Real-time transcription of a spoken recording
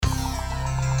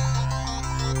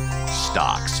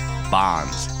Stocks,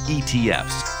 bonds,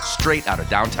 ETFs, straight out of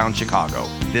downtown Chicago.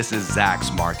 This is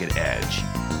Zacks Market Edge.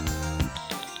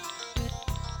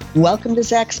 Welcome to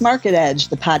Zacks Market Edge,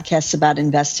 the podcast about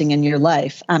investing in your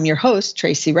life. I'm your host,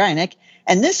 Tracy Reinick,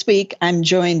 and this week I'm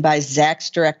joined by Zacks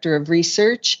Director of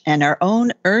Research and our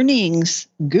own earnings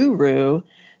guru,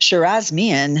 Shiraz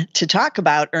Mian, to talk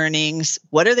about earnings.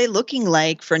 What are they looking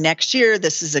like for next year?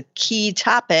 This is a key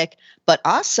topic, but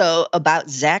also about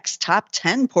Zacks' top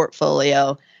 10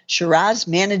 portfolio. Shiraz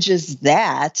manages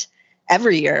that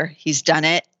every year. He's done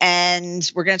it. And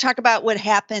we're going to talk about what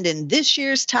happened in this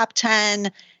year's top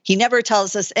 10. He never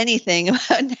tells us anything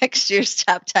about next year's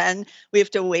top 10. We have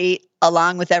to wait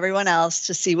along with everyone else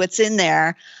to see what's in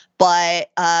there. But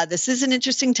this is an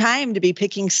interesting time to be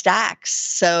picking stocks.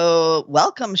 So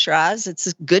welcome, Shiraz.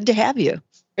 It's good to have you.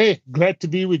 Hey, glad to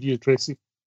be with you, Tracy.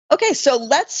 Okay, so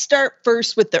let's start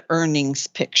first with the earnings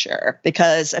picture,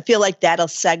 because I feel like that'll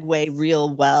segue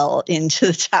real well into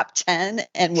the top 10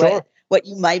 and what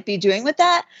you might be doing with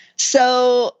that.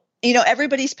 So,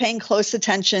 everybody's paying close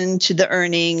attention to the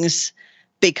earnings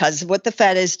because of what the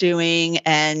Fed is doing,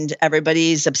 and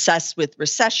everybody's obsessed with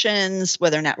recessions,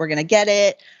 whether or not we're going to get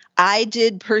it. I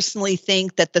did personally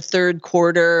think that the third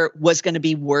quarter was going to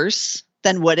be worse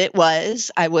than what it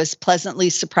was. I was pleasantly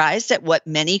surprised at what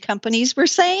many companies were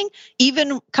saying.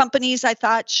 Even companies I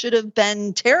thought should have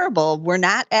been terrible were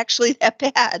not actually that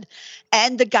bad.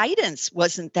 And the guidance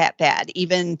wasn't that bad,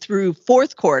 even through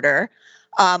fourth quarter.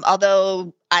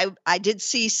 Although I did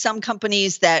see some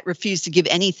companies that refused to give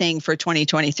anything for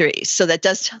 2023. So that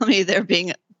does tell me they're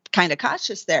being kind of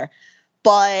cautious there.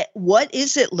 But what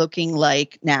is it looking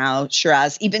like now,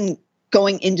 Shiraz, even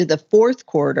going into the fourth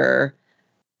quarter?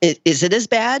 Is it as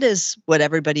bad as what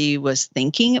everybody was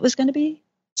thinking it was going to be?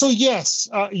 So, yes,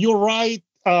 you're right.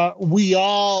 We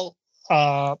all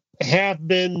have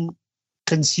been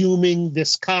consuming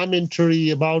this commentary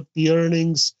about the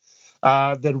earnings,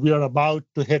 that we are about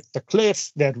to hit the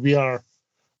cliff, that we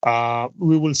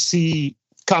will see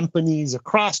companies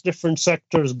across different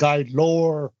sectors guide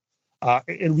lower,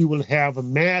 and we will have a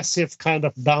massive kind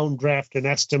of downdraft in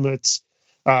estimates.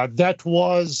 That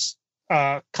was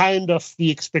kind of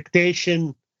the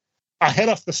expectation ahead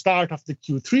of the start of the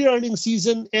Q3 earnings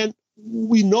season. And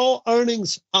we know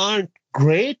earnings aren't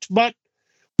great, but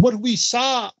what we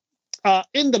saw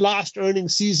in the last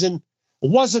earnings season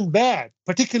wasn't bad,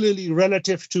 particularly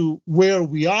relative to where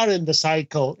we are in the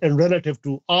cycle and relative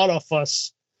to all of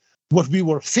us, what we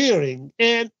were fearing.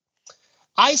 And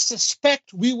I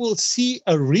suspect we will see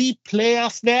a replay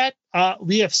of that.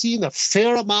 We have seen a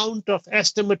fair amount of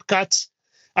estimate cuts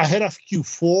ahead of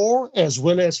Q4 as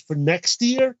well as for next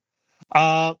year.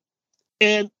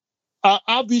 And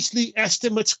obviously,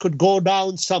 estimates could go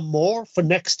down some more for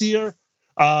next year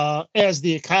as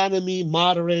the economy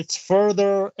moderates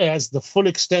further, as the full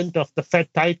extent of the Fed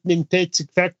tightening takes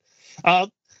effect.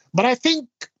 But I think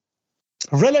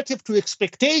relative to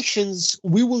expectations,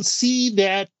 we will see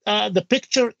that the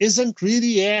picture isn't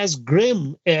really as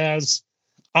grim as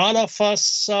all of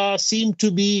us seem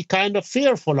to be kind of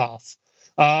fearful of.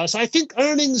 So I think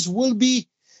earnings will be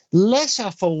less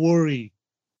of a worry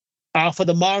for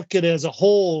the market as a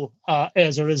whole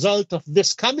as a result of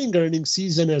this coming earnings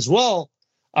season as well,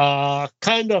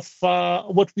 kind of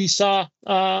what we saw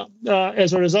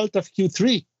as a result of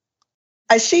Q3.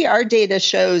 I see our data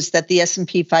shows that the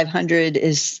S&P 500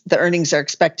 the earnings are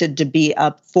expected to be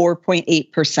up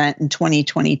 4.8% in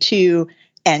 2022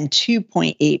 and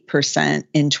 2.8%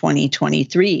 in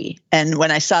 2023. And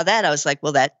when I saw that, I was like,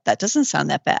 well, that doesn't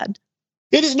sound that bad.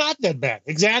 It is not that bad,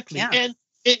 exactly. Yeah.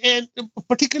 And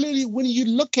particularly when you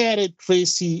look at it,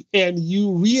 Tracy, and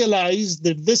you realize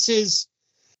that this is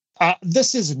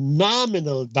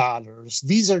nominal dollars.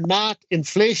 These are not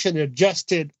inflation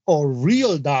adjusted or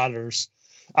real dollars.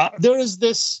 There is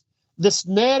this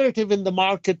narrative in the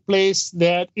marketplace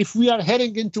that if we are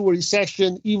heading into a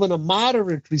recession, even a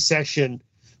moderate recession,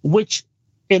 which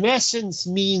in essence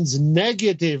means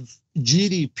negative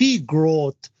GDP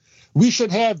growth, we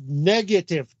should have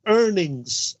negative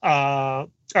earnings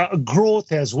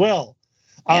growth as well.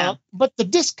 Yeah. But the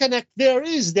disconnect there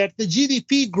is that the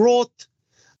GDP growth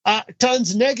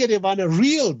turns negative on a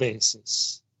real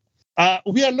basis.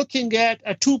 We are looking at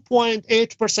a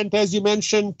 2.8%, as you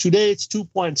mentioned. Today, it's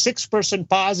 2.6%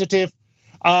 positive.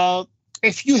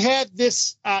 If you had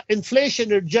this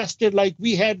inflation adjusted like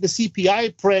we had the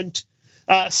CPI print,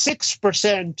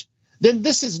 6%, then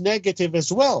this is negative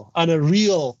as well on a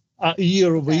real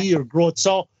year-over-year growth.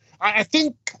 So I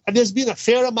think there's been a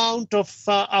fair amount of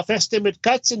estimate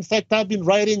cuts. In fact, I've been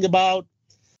writing about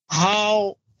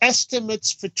how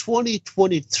estimates for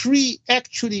 2023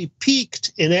 actually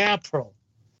peaked in April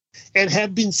and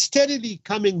have been steadily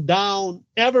coming down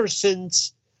ever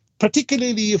since,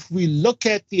 particularly if we look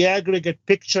at the aggregate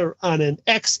picture on an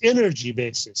ex-energy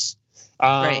basis.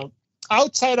 Right.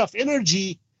 Outside of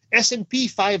energy, S&P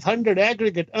 500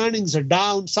 aggregate earnings are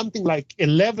down something like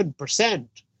 11%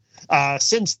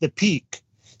 since the peak.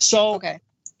 So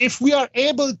if we are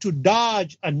able to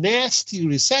dodge a nasty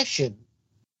recession,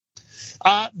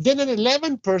 then an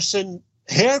 11%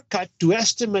 haircut to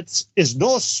estimates is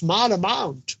no small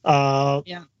amount.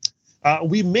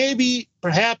 We may be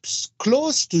perhaps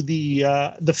close to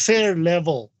the fair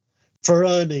level for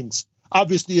earnings,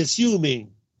 obviously assuming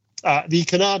the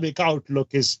economic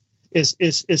outlook is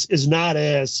not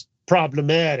as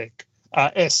problematic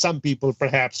as some people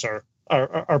perhaps are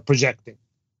projecting.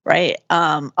 Right.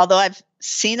 Although I've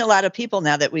seen a lot of people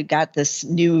now that we've got this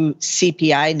new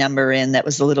CPI number in that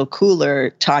was a little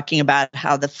cooler, talking about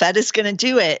how the Fed is going to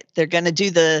do it. They're going to do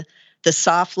the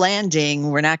soft landing.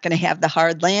 We're not going to have the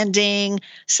hard landing.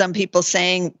 Some people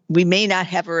saying we may not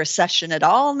have a recession at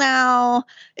all now.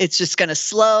 It's just going to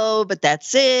slow, but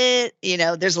that's it. You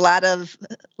know, there's a lot of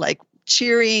like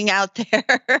cheering out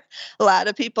there, a lot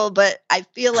of people, but I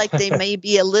feel like they may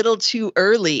be a little too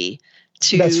early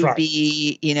to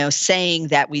be, you know, saying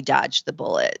that we dodged the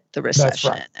bullet, the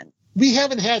recession. And we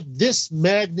haven't had this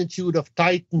magnitude of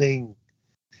tightening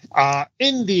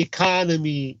in the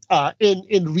economy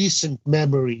in recent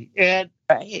memory, and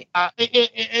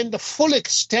and the full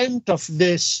extent of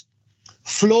this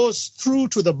flows through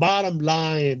to the bottom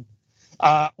line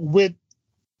with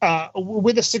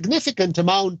a significant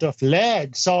amount of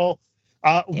lag. So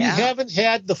we haven't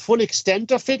had the full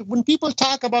extent of it. When people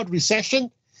talk about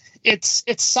recession, it's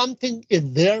something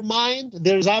in their mind.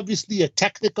 There's obviously a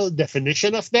technical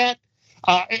definition of that.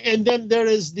 And then there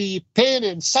is the pain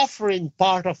and suffering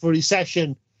part of a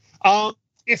recession.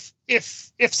 If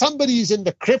somebody is in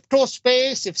the crypto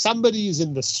space, if somebody is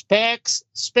in the SPACs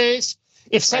space,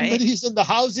 if somebody is in the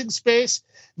housing space,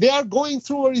 they are going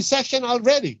through a recession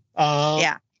already.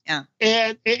 And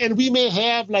we may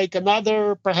have like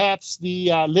another, perhaps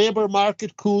the labor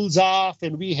market cools off,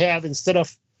 and we have, instead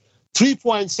of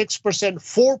 3.6%,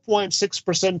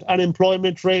 4.6%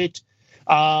 unemployment rate.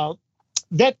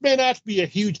 That may not be a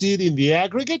huge deal in the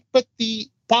aggregate, but the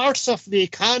parts of the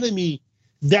economy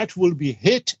that will be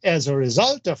hit as a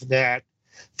result of that,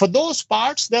 for those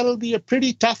parts, that'll be a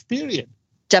pretty tough period.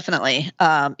 Definitely.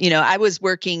 You know, I was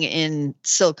working in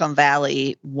Silicon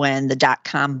Valley when the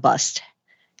dot-com bust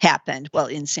happened, well,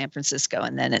 in San Francisco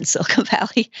and then in Silicon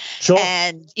Valley. Sure.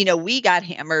 And, you know, we got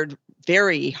hammered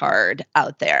very hard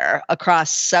out there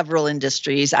across several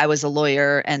industries. I was a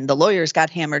lawyer, and the lawyers got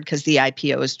hammered because the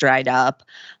IPOs dried up.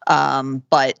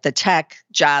 But the tech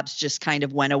jobs just kind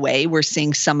of went away. We're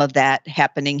seeing some of that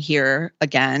happening here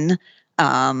again.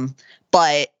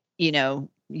 But, you know,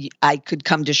 I could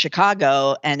come to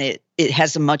Chicago, and it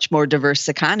has a much more diverse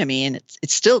economy, and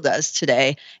it still does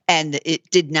today. And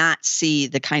it did not see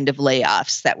the kind of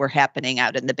layoffs that were happening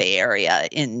out in the Bay Area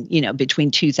in, you know,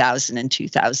 between 2000 and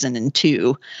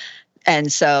 2002.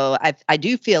 And so I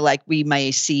do feel like we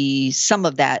may see some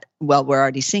of that. Well, we're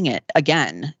already seeing it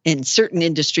again in certain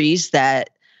industries that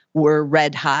were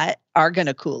red hot are going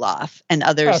to cool off, and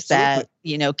others that,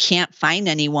 you know, can't find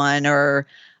anyone or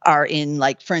are in,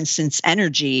 like, for instance,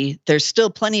 energy. There's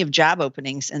still plenty of job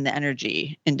openings in the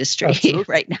energy industry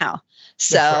right now.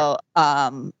 So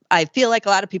I feel like a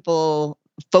lot of people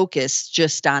focus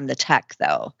just on the tech,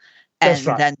 though. And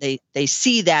then they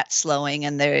see that slowing,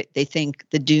 and they think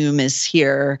the doom is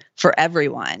here for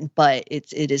everyone, but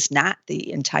it is not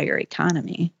the entire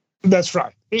economy. That's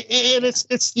right. And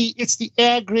it's the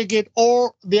aggregate,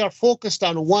 or they are focused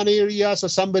on one area. So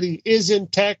somebody is in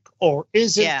tech or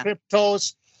is in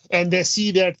cryptos, and they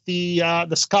see that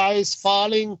the sky is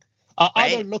falling.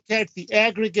 Others look at the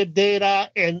aggregate data,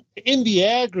 and in the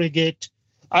aggregate,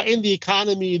 in the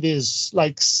economy, there's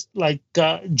like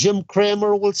Jim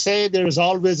Cramer will say, there is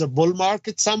always a bull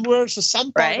market somewhere. So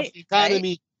some part of the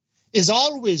economy is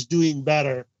always doing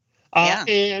better.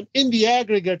 And in the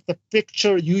aggregate, the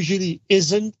picture usually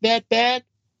isn't that bad.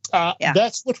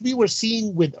 That's what we were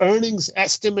seeing with earnings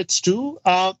estimates too.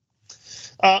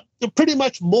 Pretty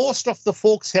much most of the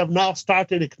folks have now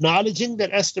started acknowledging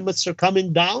that estimates are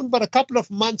coming down. But a couple of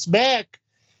months back,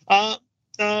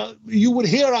 you would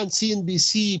hear on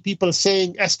CNBC people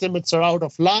saying estimates are out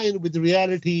of line with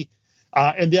reality,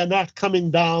 and they are not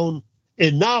coming down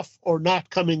enough or not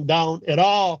coming down at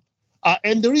all.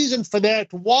 And the reason for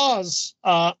that was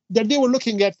that they were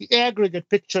looking at the aggregate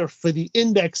picture for the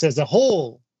index as a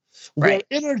whole, where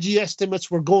energy estimates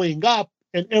were going up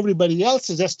and everybody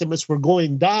else's estimates were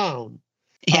going down.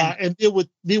 And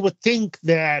they would think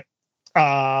that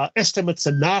estimates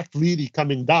are not really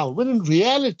coming down, when in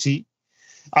reality,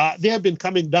 they have been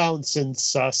coming down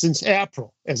since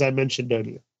April, as I mentioned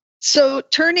earlier. So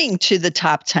turning to the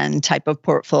top 10 type of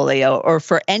portfolio, or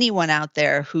for anyone out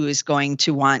there who is going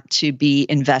to want to be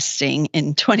investing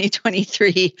in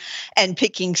 2023 and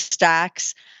picking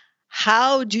stocks,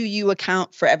 how do you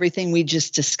account for everything we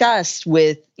just discussed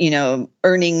with,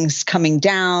 earnings coming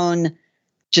down,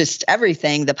 just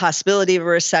everything, the possibility of a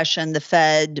recession, the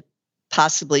Fed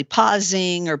possibly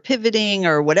pausing or pivoting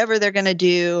or whatever they're going to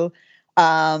do,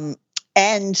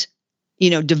 and,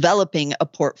 developing a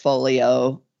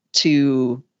portfolio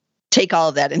to take all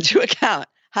of that into account?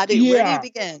 Where do you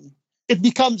begin? It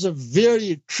becomes a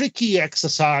very tricky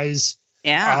exercise.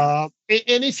 Yeah.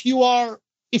 And if you are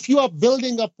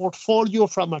building a portfolio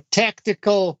from a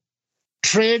tactical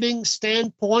trading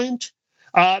standpoint,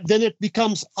 then it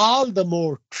becomes all the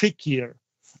more trickier.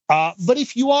 But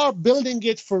if you are building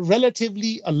it for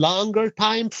relatively a longer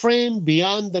time frame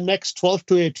beyond the next 12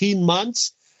 to 18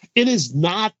 months, it is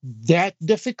not that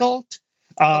difficult.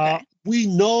 Okay. We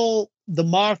know the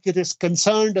market is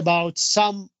concerned about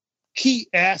some key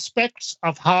aspects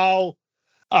of how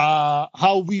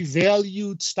we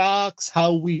valued stocks,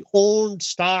 how we owned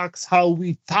stocks, how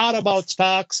we thought about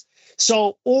stocks.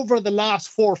 So over the last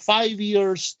 4 or 5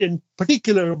 years in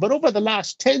particular, but over the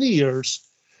last 10 years,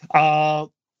 the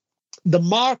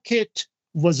market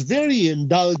was very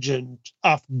indulgent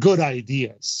of good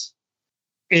ideas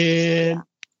and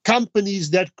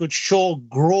companies that could show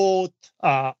growth,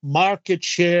 market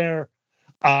share,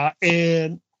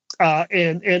 and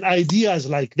ideas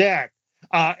like that.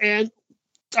 And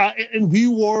we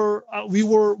were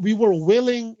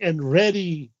willing and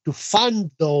ready to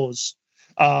fund those.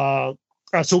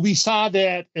 So we saw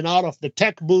that in out of the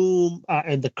tech boom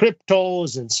and the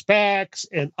cryptos and SPACs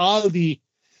and all the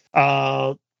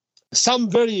some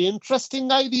very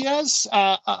interesting ideas.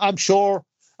 I'm sure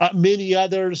many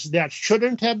others that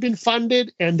shouldn't have been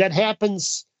funded, and that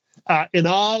happens in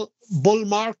all bull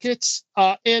markets.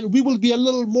 And we will be a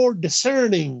little more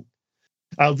discerning.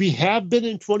 We have been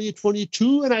in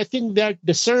 2022, and I think that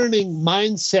discerning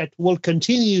mindset will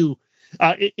continue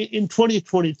in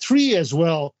 2023 as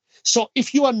well. So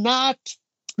if you are not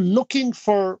looking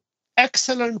for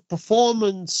excellent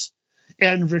performance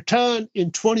and return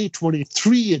in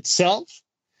 2023 itself,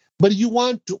 but you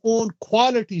want to own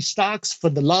quality stocks for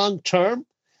the long term,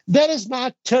 that is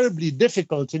not terribly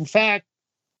difficult. In fact,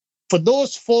 for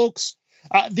those folks,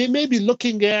 they may be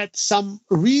looking at some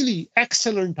really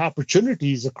excellent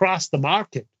opportunities across the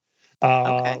market.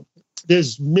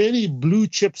 There's many blue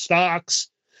chip stocks.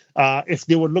 If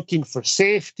they were looking for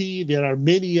safety, there are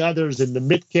many others in the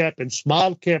mid cap and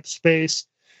small cap space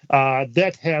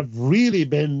that have really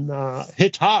been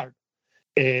hit hard.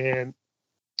 And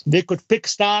they could pick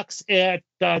stocks at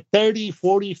 30,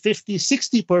 40, 50,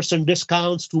 60%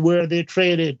 discounts to where they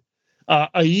traded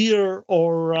a year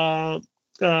or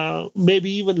maybe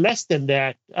even less than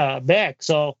that back.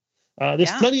 So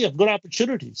there's plenty of good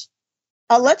opportunities.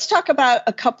 Let's talk about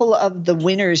a couple of the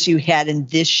winners you had in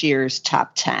this year's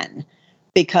top 10,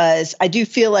 because I do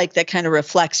feel like that kind of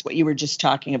reflects what you were just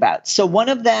talking about. So one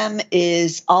of them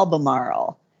is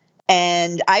Albemarle.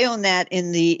 And I own that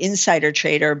in the Insider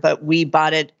Trader, but we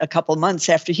bought it a couple months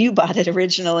after you bought it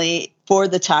originally for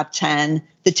the top 10.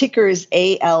 The ticker is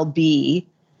ALB.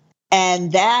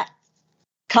 And that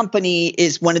company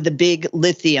is one of the big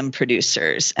lithium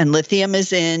producers. And lithium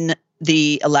is in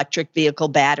the electric vehicle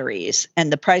batteries.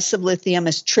 And the price of lithium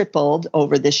has tripled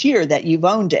over this year that you've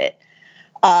owned it.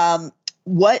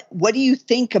 What do you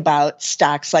think about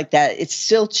stocks like that? It's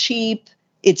still cheap.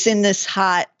 It's in this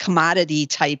hot commodity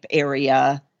type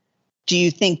area. Do you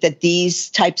think that these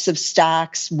types of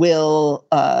stocks will,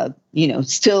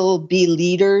 still be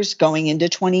leaders going into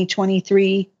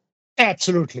 2023?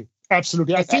 Absolutely.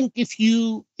 Okay. I think if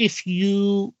you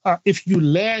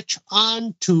latch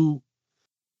on to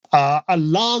a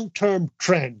long-term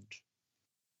trend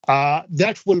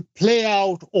that will play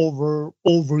out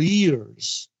over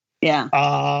years. Yeah.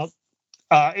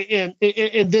 And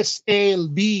this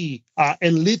ALB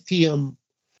and lithium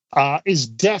is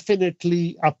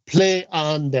definitely a play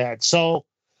on that. So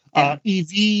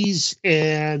EVs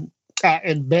and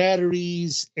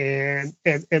batteries and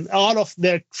all of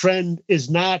that trend is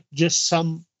not just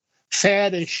some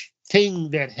faddish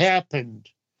thing that happened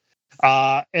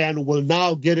and will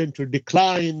now get into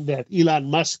decline that Elon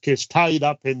Musk is tied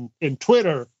up in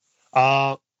Twitter.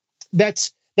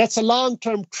 That's a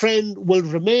long-term trend, will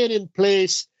remain in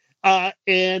place,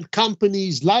 and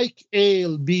companies like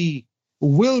ALB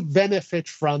will benefit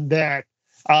from that.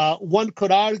 One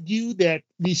could argue that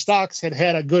these stocks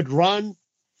had a good run,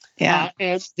 and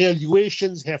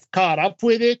valuations have caught up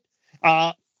with it.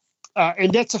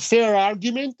 And that's a fair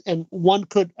argument, and one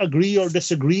could agree or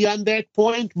disagree on that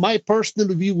point. My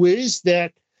personal view is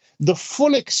that the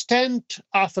full extent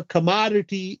of a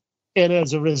commodity, and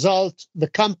as a result, the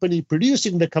company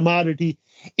producing the commodity,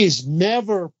 is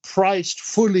never priced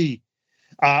fully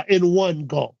in one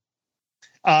go.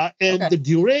 And the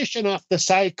duration of the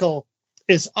cycle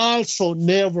is also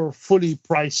never fully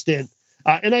priced in.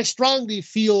 And I strongly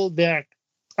feel that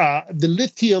the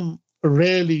lithium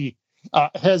rally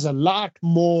has a lot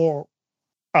more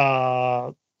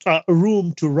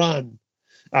room to run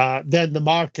than the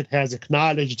market has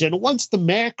acknowledged. And once the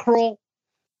macro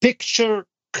picture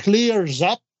clears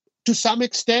up to some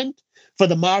extent for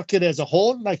the market as a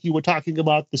whole, like you were talking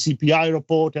about the CPI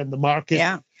report and the market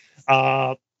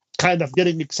kind of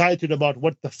getting excited about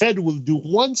what the Fed will do.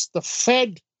 Once the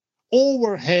Fed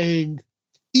overhang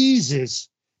eases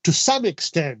to some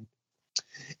extent,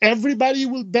 everybody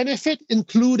will benefit,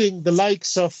 including the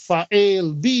likes of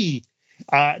ALB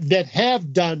that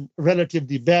have done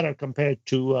relatively better compared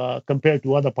to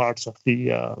other parts of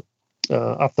the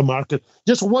market.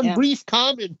 Just one brief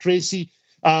comment, Tracy.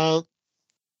 We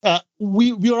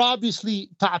are obviously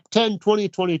top 10.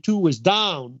 2022 was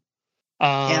down.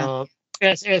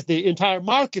 As the entire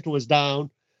market was down,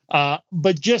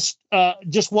 but just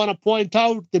want to point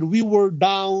out that we were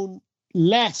down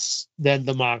less than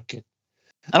the market.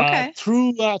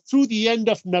 Through the end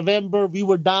of November, we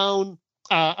were down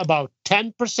about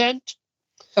 10%.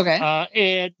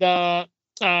 And the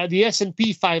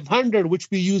S&P 500, which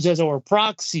we use as our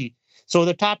proxy, so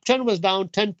the top 10 was down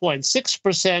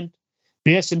 10.6%.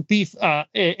 The S&P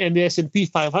and the S&P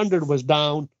 500 was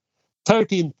down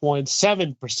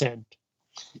 13.7%.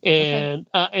 And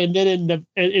then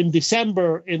in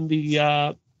December, in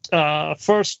the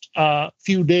first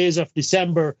few days of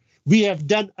December, we have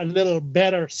done a little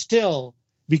better still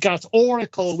because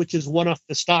Oracle, which is one of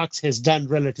the stocks, has done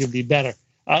relatively better.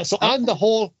 So on the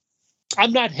whole,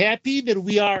 I'm not happy that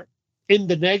we are in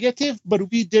the negative,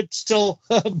 but we did still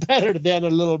better than a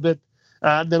little bit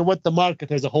than what the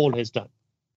market as a whole has done.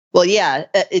 Well, yeah,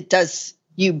 it does.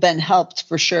 You've been helped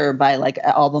for sure by like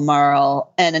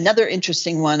Albemarle. And another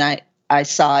interesting one I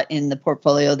saw in the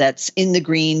portfolio that's in the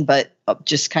green, but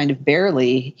just kind of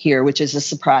barely here, which is a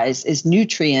surprise, is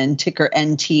Nutrien, ticker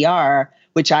NTR,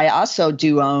 which I also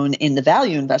do own in the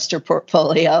value investor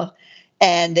portfolio.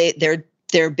 And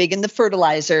they're big in the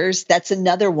fertilizers. That's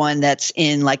another one that's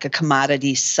in like a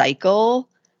commodity cycle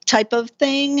type of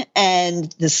thing.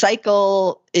 And the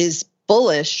cycle is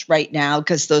bullish right now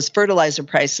because those fertilizer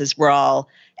prices were all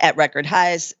at record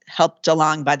highs, helped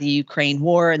along by the Ukraine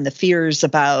war and the fears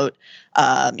about,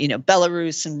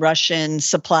 Belarus and Russian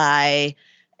supply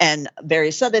and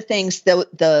various other things.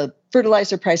 The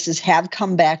fertilizer prices have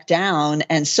come back down,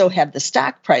 and so have the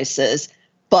stock prices.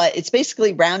 But it's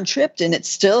basically round tripped, and it's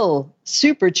still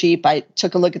super cheap. I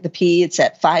took a look at the P; it's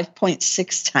at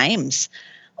 5.6 times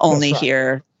only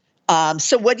here.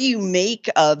 So what do you make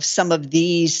of some of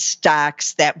these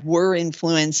stocks that were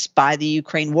influenced by the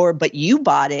Ukraine war, but you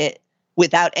bought it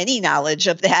without any knowledge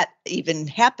of that even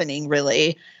happening,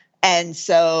 really? And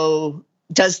so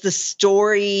does the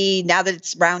story, now that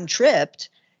it's round tripped,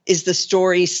 is the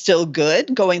story still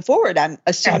good going forward? I'm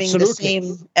assuming the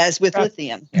same as with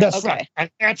lithium. That's right.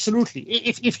 Absolutely.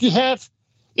 If you have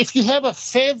a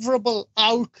favorable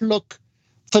outlook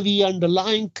for the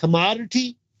underlying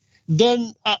commodity,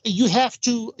 then you have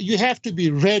to be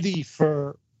ready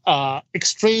for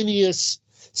extraneous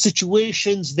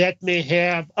situations that may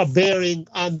have a bearing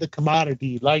on the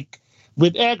commodity. Like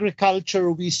with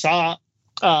agriculture, we saw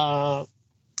what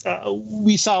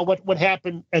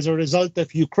happened as a result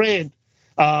of Ukraine.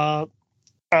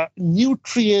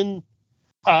 Nutrien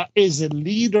is a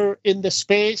leader in the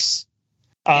space.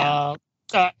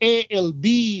 ALB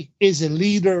is a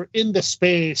leader in the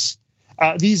space.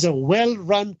 These are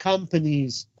well-run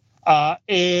companies,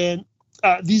 and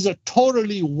these are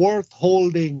totally worth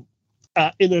holding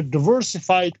in a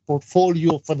diversified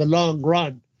portfolio for the long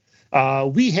run.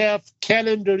 We have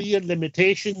calendar year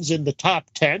limitations in the top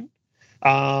 10,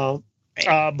 but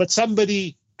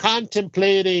somebody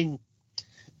contemplating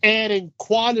adding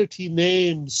quality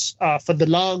names for the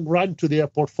long run to their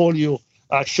portfolio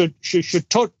should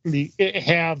totally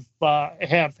have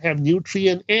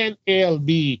Nutrien and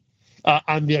ALB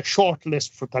on their short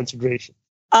list for consideration.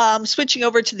 Switching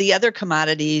over to the other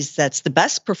commodities that's the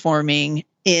best performing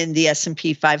in the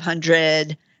S&P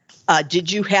 500,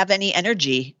 did you have any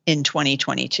energy in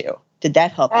 2022? Did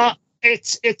that help you?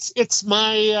 It's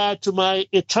my to my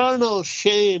eternal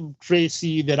shame,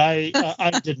 Tracy, that I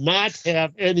did not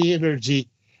have any energy.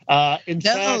 In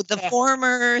fact,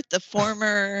 the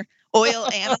former oil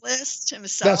analyst that's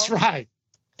himself. right.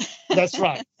 That's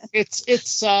right.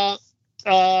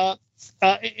 Uh,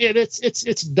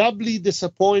 it's doubly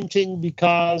disappointing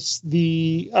because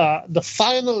the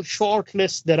final short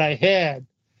list that I had,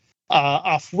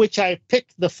 of which I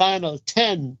picked the final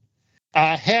 10,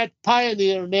 had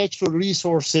Pioneer Natural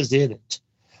Resources in it,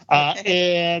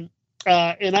 Okay.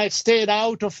 and I stayed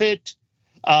out of it.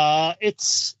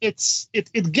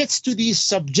 It gets to these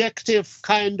subjective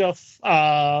kind of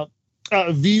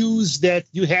views that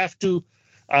you have to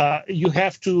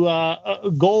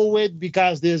go with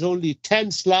because there's only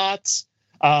 10 slots.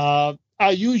 I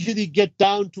usually get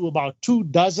down to about 2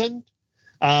 dozen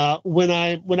when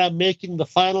I'm making the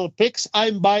final picks.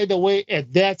 I'm, by the way,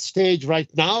 at that stage right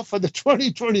now for the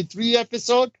 2023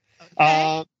 episode.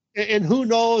 Okay. And who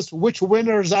knows which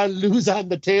winners I'll lose on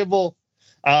the table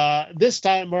this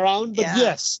time around. But Yeah.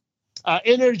 yes,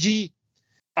 energy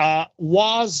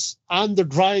was on the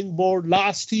drawing board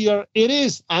last year. It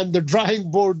is on the drawing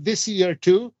board this year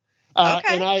too. And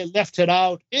Okay. I left it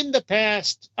out. In the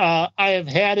past, I have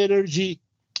had energy.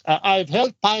 I've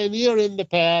held Pioneer in the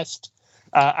past.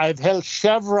 I've held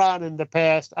Chevron in the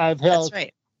past. I've That's held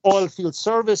right. oilfield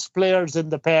service players in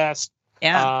the past.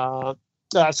 Yeah.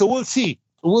 So we'll see.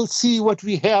 We'll see what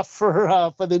we have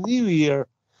for the new year.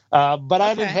 But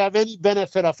I didn't Okay. have any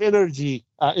benefit of energy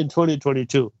in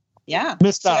 2022. Yeah.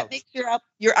 Missed So that out. makes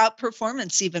your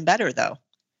outperformance even better, though.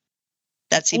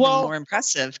 That's even Well, more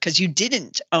impressive because you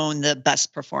didn't own the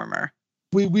best performer,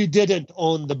 we didn't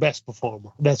own the best performer.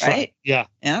 That's right. right? Yeah.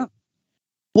 Yeah.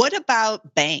 What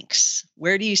about banks?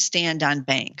 Where do you stand on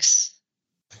banks?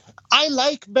 I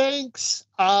like banks.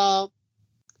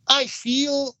 I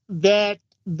feel that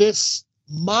this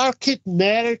market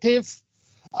narrative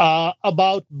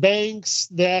about banks,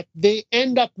 that they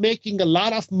end up making a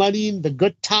lot of money in the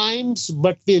good times,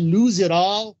 but they lose it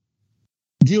all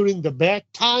during the bad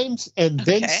times and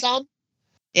then Okay. some.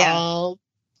 Yeah.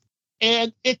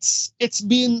 And it's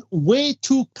been way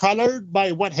too colored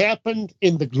by what happened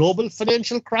in the global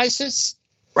financial crisis.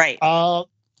 Right.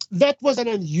 That was an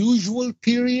unusual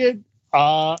period.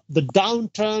 The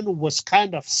downturn was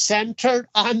kind of centered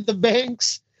on the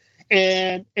banks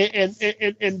and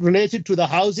related to the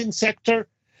housing sector.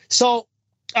 So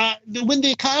when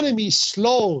the economy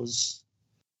slows,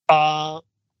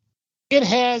 it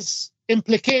has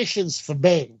implications for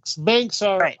banks. Banks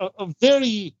are Right. a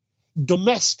very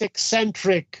domestic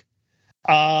centric,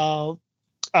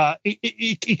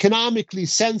 economically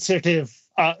sensitive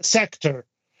sector.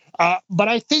 But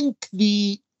I think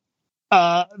the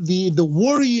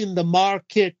worry in the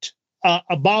market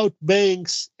about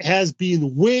banks has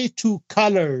been way too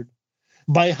colored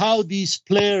by how these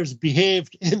players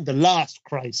behaved in the last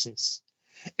crisis.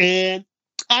 And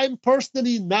I'm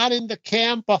personally not in the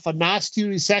camp of a nasty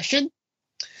recession.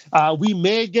 We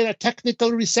may get a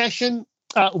technical recession.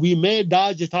 We may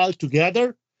dodge it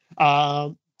altogether.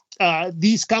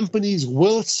 These companies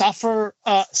will suffer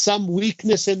some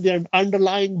weakness in their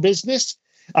underlying business.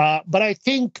 But I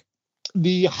think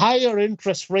the higher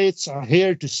interest rates are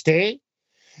here to stay.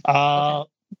 Okay.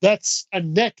 That's a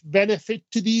net benefit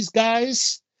to these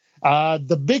guys.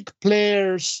 The big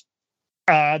players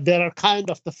that are kind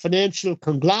of the financial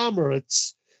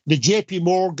conglomerates, the JP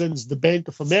Morgans, the Bank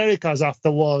of Americas of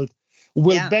the world,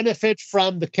 will Yeah. benefit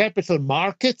from the capital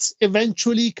markets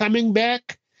eventually coming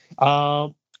back.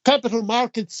 Capital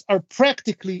markets are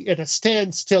practically at a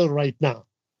standstill right now.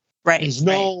 Right. There's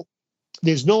Right.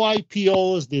 no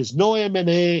IPOs, there's no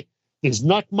M&A, there's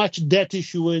not much debt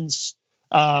issuance.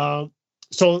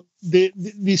 So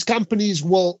these companies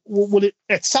will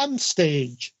at some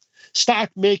stage start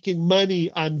making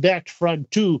money on that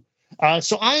front too.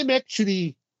 So I'm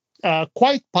actually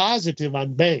quite positive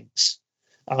on banks.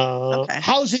 Okay.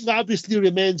 Housing obviously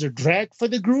remains a drag for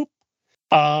the group,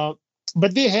 but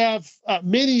they have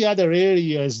many other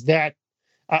areas that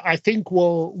I think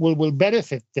will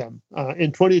benefit them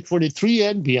in 2023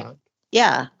 and beyond.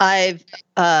 Yeah, I've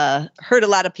heard a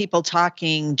lot of people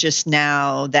talking just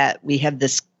now that we have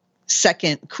this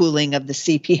second cooling of the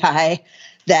CPI,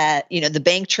 that, the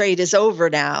bank trade is over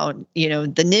now.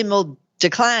 The NIM will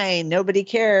decline. Nobody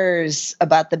cares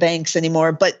about the banks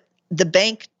anymore. But the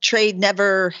bank trade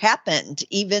never happened,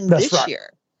 even That's this right.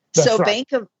 year. That's So right.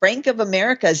 Bank of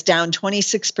America is down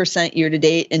 26% year to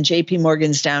date, and JP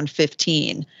Morgan's down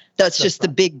 15%. That's just the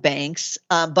big banks.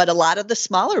 But a lot of the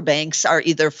smaller banks are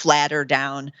either flat or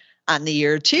down on the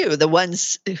year too. The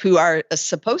ones who are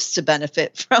supposed to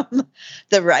benefit from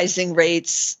the rising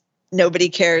rates nobody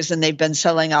cares, and they've been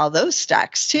selling all those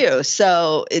stocks too.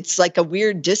 So it's like a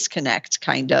weird disconnect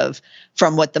kind of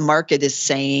from what the market is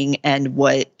saying and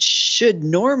what should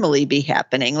normally be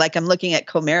happening. Like I'm looking at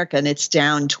Comerica and it's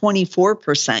down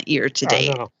 24% year to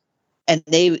date. And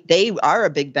they are a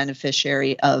big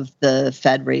beneficiary of the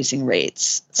Fed raising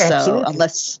rates. So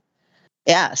unless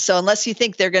you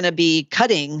think they're going to be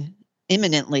cutting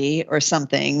imminently or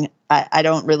something, I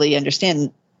don't really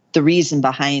understand the reason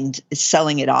behind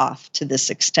selling it off to this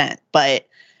extent. But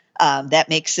that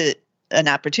makes it an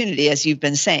opportunity, as you've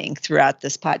been saying throughout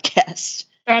this podcast.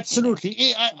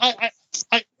 Absolutely.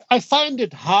 I find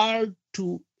it hard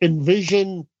to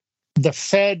envision the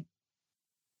Fed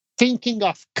thinking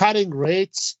of cutting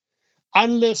rates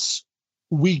unless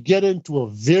we get into a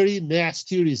very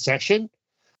nasty recession.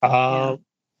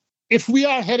 If we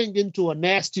are heading into a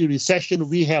nasty recession,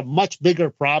 we have much bigger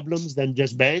problems than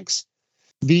just banks.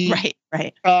 The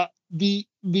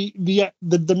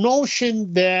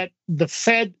notion that the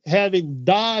Fed having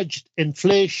dodged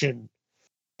inflation,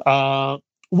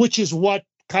 which is what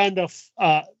kind of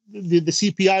the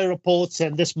CPI reports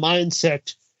and this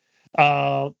mindset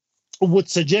would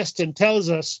suggest and tells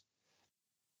us,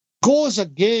 goes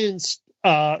against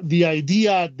the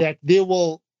idea that they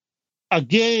will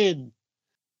again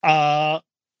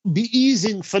be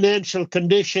easing financial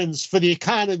conditions for the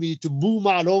economy to boom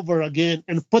all over again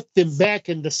and put them back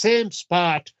in the same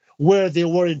spot where they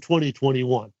were in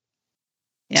 2021.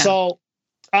 Yeah. So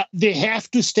they have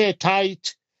to stay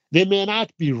tight. They may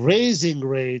not be raising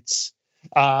rates,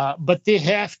 but they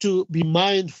have to be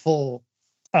mindful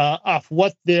of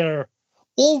what their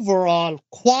overall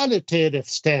qualitative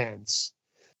stance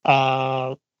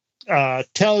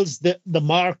tells the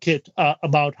market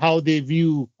about how they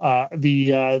view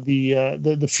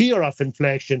the fear of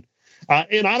inflation,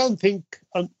 and I don't think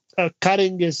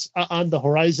cutting is on the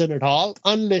horizon at all,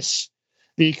 unless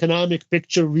the economic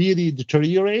picture really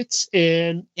deteriorates.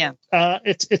 And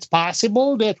it's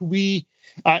possible that we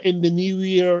in the new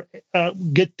year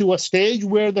get to a stage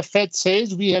where the Fed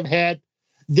says we have had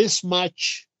this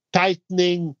much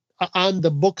tightening on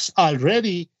the books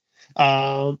already.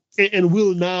 And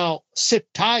we'll now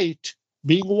sit tight,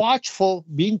 being watchful,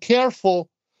 being careful,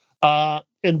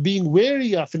 and being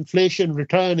wary of inflation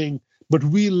returning, but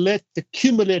we let the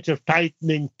cumulative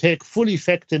tightening take full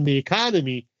effect in the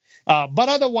economy, but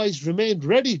otherwise remain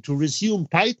ready to resume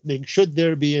tightening should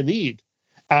there be a need.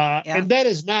 And that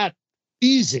is not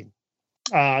easing.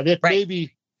 May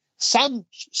be some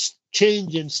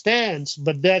change in stance,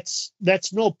 but that's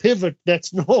no pivot,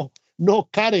 that's no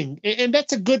cutting, and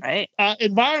that's a good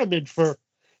environment for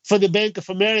the Bank of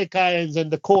Americans and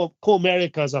the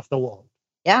Co-Americas of the world.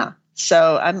 Yeah,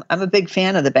 so I'm a big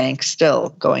fan of the bank still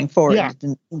going forward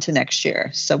into next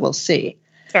year. So we'll see.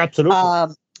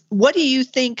 Absolutely. What do you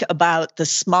think about the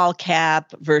small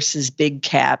cap versus big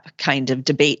cap kind of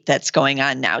debate that's going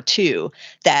on now too?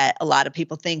 That a lot of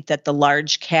people think that the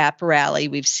large cap rally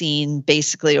we've seen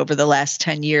basically over the last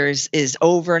 10 years is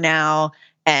over now,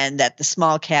 and that the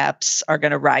small caps are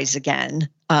going to rise again.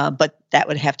 But that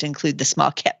would have to include the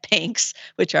small cap banks,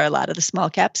 which are a lot of the small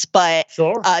caps. But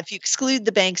if you exclude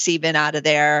the banks even out of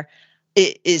there,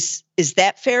 is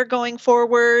that fair going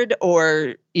forward?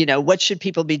 Or, what should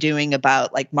people be doing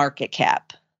about like market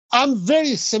cap? I'm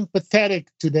very sympathetic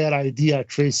to that idea,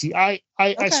 Tracy. I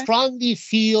strongly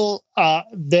feel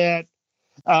that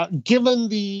given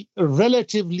the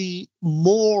relatively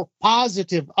more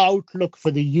positive outlook for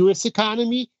the U.S.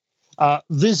 economy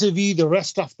vis-a-vis the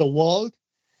rest of the world,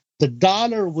 the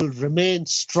dollar will remain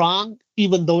strong,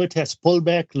 even though it has pulled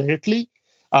back lately.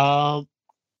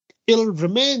 It'll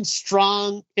remain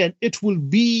strong, and it will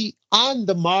be on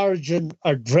the margin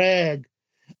a drag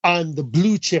on the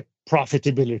blue chip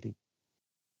profitability.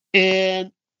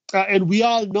 And we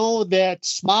all know that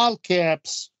small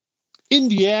caps in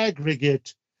the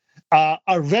aggregate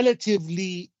are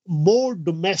relatively more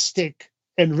domestic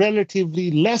and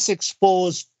relatively less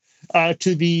exposed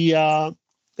to the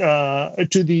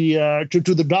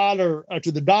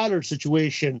dollar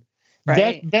situation.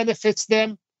 That benefits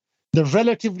them. The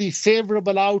relatively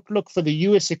favorable outlook for the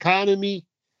U.S. economy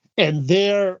and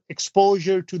their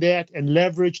exposure to that and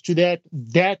leverage to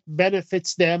that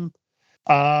benefits them.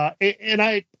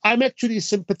 And I'm actually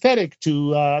sympathetic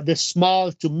to the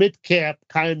small to mid cap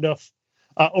kind of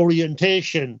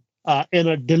orientation and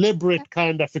a deliberate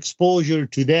kind of exposure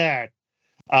to that.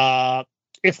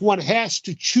 If one has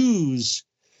to choose,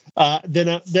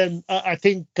 then I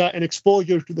think an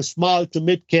exposure to the small to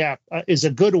mid cap is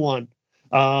a good one.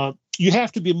 You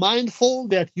have to be mindful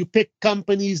that you pick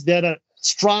companies that are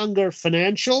stronger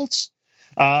financials,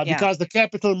 because the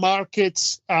capital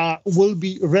markets will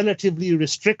be relatively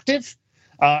restrictive,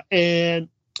 and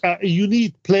you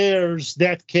need players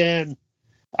that can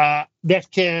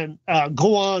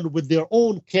go on with their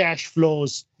own cash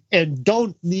flows and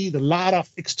don't need a lot of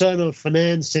external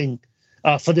financing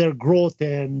for their growth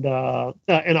and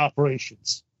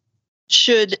operations.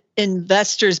 Should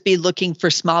investors be looking for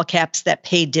small caps that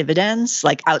pay dividends,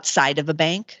 like outside of a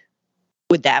bank?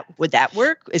 Would that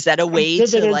work? Is that a way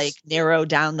to narrow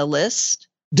down the list?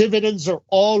 Dividends are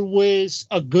always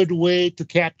a good way to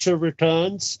capture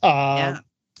returns.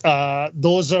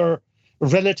 Those are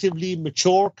relatively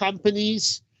mature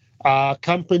companies,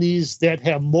 companies that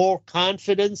have more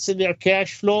confidence in their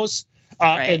cash flows,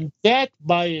 and that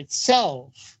by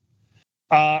itself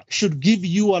should give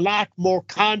you a lot more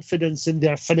confidence in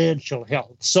their financial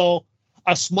health. So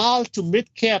a small to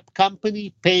mid-cap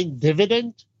company paying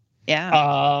dividend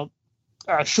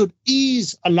should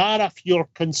ease a lot of your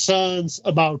concerns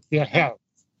about their health.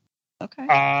 Okay.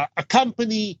 A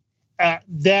company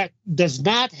that does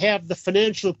not have the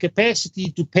financial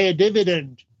capacity to pay a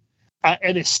dividend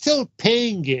and is still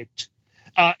paying it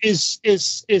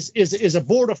is a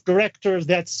board of directors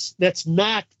that's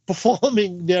not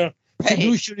performing their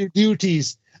fiduciary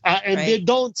duties, and they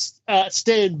don't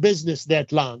stay in business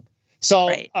that long. So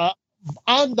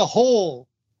on the whole,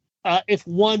 if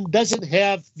one doesn't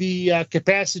have the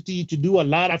capacity to do a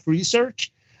lot of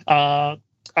research,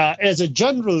 as a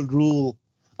general rule,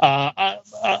 a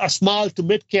small to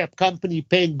mid-cap company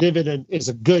paying dividend is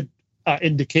a good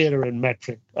indicator and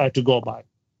metric to go by.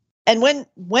 And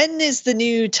when is the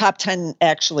new top 10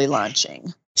 actually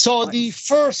launching? So the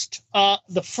first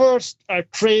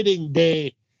trading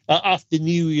day of the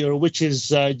new year, which is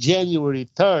January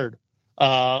 3rd,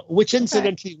 which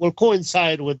incidentally will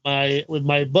coincide with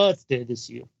my birthday this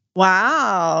year.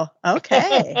 Wow.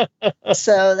 Okay.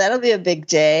 So that'll be a big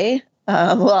day.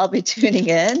 We'll all be tuning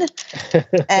in,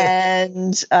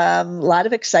 and a lot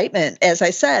of excitement. As I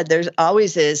said, there's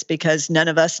always is, because none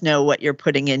of us know what you're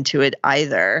putting into it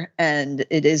either. And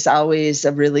it is always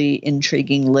a really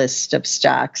intriguing list of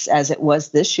stocks, as it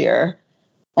was this year.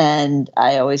 And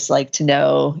I always like to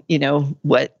know,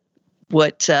 what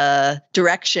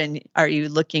direction are you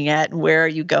looking at and where are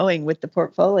you going with the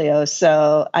portfolio?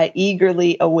 So I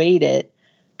eagerly await it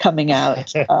coming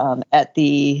out at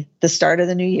the start of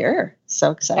the new year.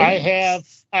 So exciting.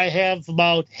 I have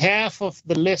about half of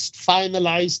the list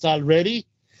finalized already.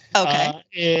 Okay.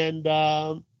 And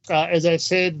as I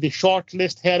said, the short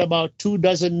list had about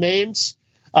 24 names,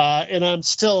 and I'm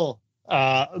still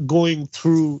going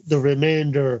through the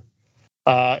remainder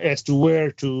as to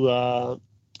where to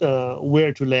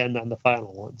land on the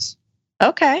final ones.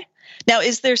 Okay. Now,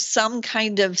 is there some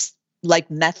kind of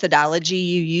methodology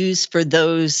you use for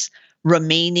those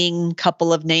remaining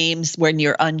couple of names when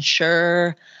you're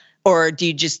unsure, or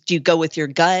do you go with your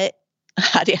gut?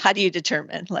 How do you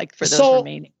determine for those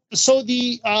remaining? So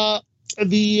the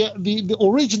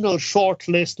original short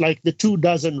list, like the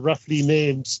 24 roughly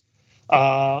names,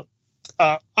 I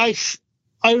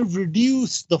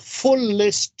reduced the full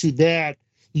list to that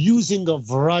using a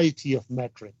variety of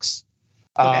metrics.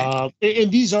 Okay. And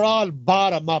these are all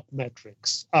bottom-up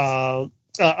metrics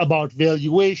about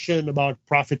valuation, about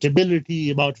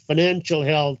profitability, about financial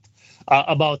health,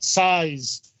 about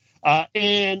size.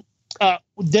 And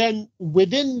then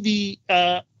within the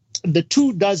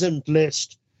 24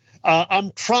 list,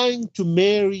 I'm trying to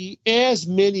marry as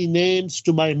many names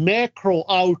to my macro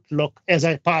outlook as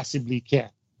I possibly can.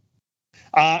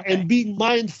 And being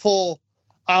mindful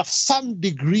of some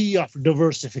degree of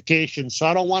diversification. So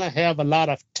I don't want to have a lot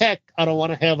of tech. I don't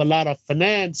want to have a lot of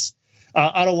finance.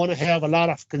 I don't want to have a lot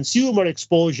of consumer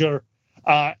exposure.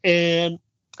 And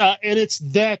it's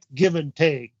that give and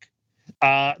take.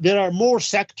 There are more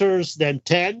sectors than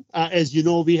 10. As you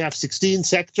know, we have 16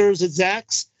 sectors at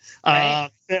Zacks.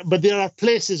 But there are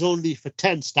places only for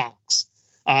 10 stocks.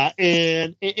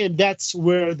 And that's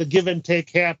where the give and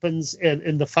take happens. And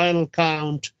in the final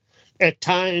count, at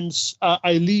times,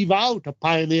 I leave out a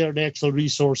Pioneer Natural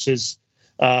Resources,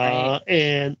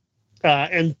 and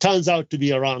turns out to be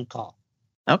a wrong call.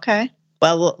 Okay.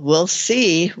 Well, we'll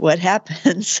see what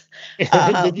happens.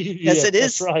 Because it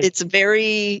is, it's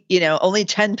very, only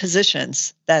 10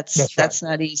 positions. That's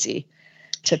not easy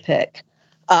to pick.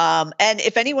 And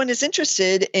if anyone is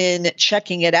interested in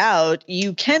checking it out,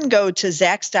 you can go to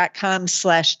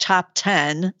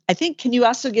Zacks.com/top10. I think, can you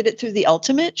also get it through the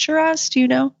Ultimate, Shiraz? Do you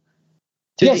know?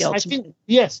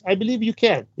 Yes, I believe you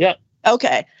can. Yeah.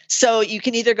 Okay. So you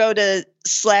can either go to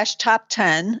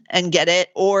 /top10 and get it,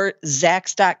 or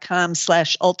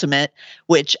Zacks.com/ultimate,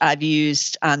 which I've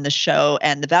used on the show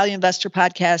and the Value Investor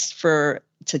podcast for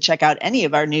to check out any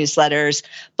of our newsletters,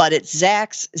 but it's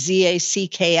Zacks,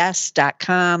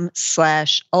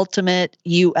 ZACKS.com/ultimate,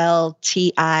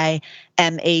 ULTIMATE,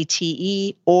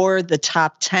 or the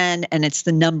top 10, and it's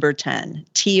the number 10,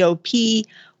 TOP 10.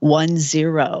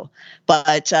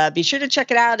 But be sure to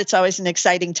check it out. It's always an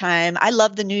exciting time. I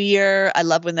love the new year. I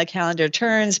love when the calendar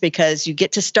turns because you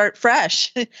get to start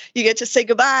fresh. You get to say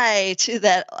goodbye to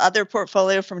that other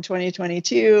portfolio from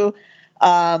 2022,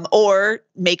 or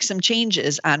make some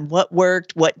changes on what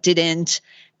worked, what didn't,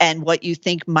 and what you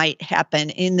think might happen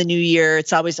in the new year.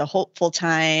 It's always a hopeful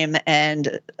time.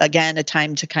 And again, a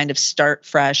time to kind of start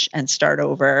fresh and start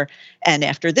over. And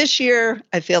after this year,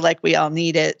 I feel like we all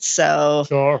need it. So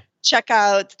sure. Check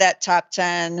out that top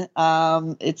 10.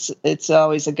 It's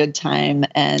always a good time,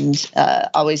 and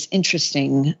always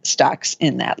interesting stocks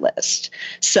in that list.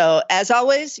 So as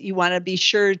always, you want to be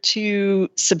sure to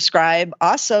subscribe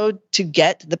also to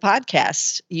get the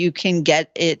podcast. You can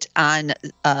get it on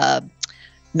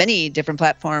many different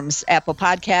platforms: Apple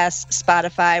Podcasts,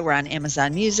 Spotify, we're on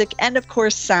Amazon Music, and of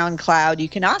course, SoundCloud. You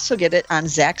can also get it on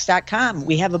Zacks.com.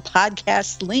 We have a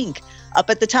podcast link up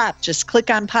at the top. Just click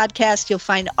on podcast. You'll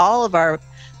find all of our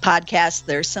podcasts.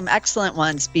 There's some excellent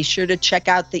ones. Be sure to check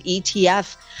out the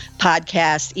ETF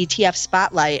podcast, ETF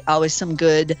Spotlight. Always some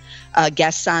good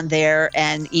guests on there.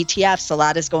 And ETFs, a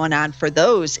lot is going on for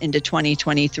those into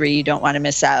 2023. You don't want to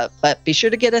miss out. But be sure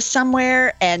to get us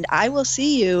somewhere. And I will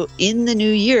see you in the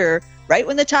new year, right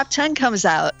when the top 10 comes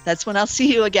out. That's when I'll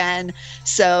see you again.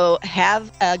 So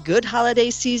have a good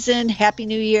holiday season. Happy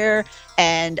New Year.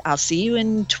 And I'll see you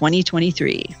in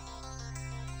 2023.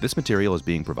 This material is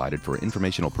being provided for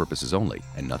informational purposes only,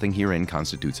 and nothing herein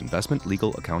constitutes investment,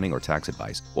 legal, accounting, or tax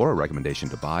advice, or a recommendation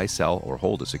to buy, sell, or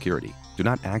hold a security. Do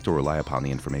not act or rely upon the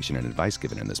information and advice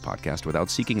given in this podcast without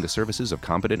seeking the services of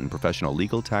competent and professional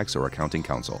legal, tax, or accounting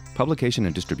counsel. Publication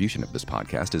and distribution of this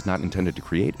podcast is not intended to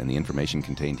create, and the information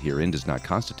contained herein does not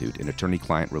constitute an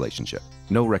attorney-client relationship.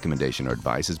 No recommendation or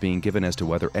advice is being given as to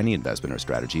whether any investment or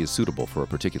strategy is suitable for a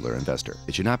particular investor.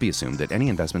 It should not be assumed that any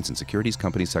investments in securities,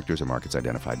 companies, sectors, or markets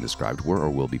identified and described were or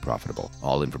will be profitable.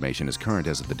 All information is current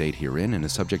as of the date herein and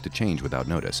is subject to change without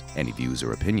notice. Any views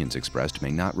or opinions expressed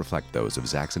may not reflect those of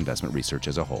Zacks Investment Research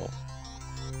as a whole.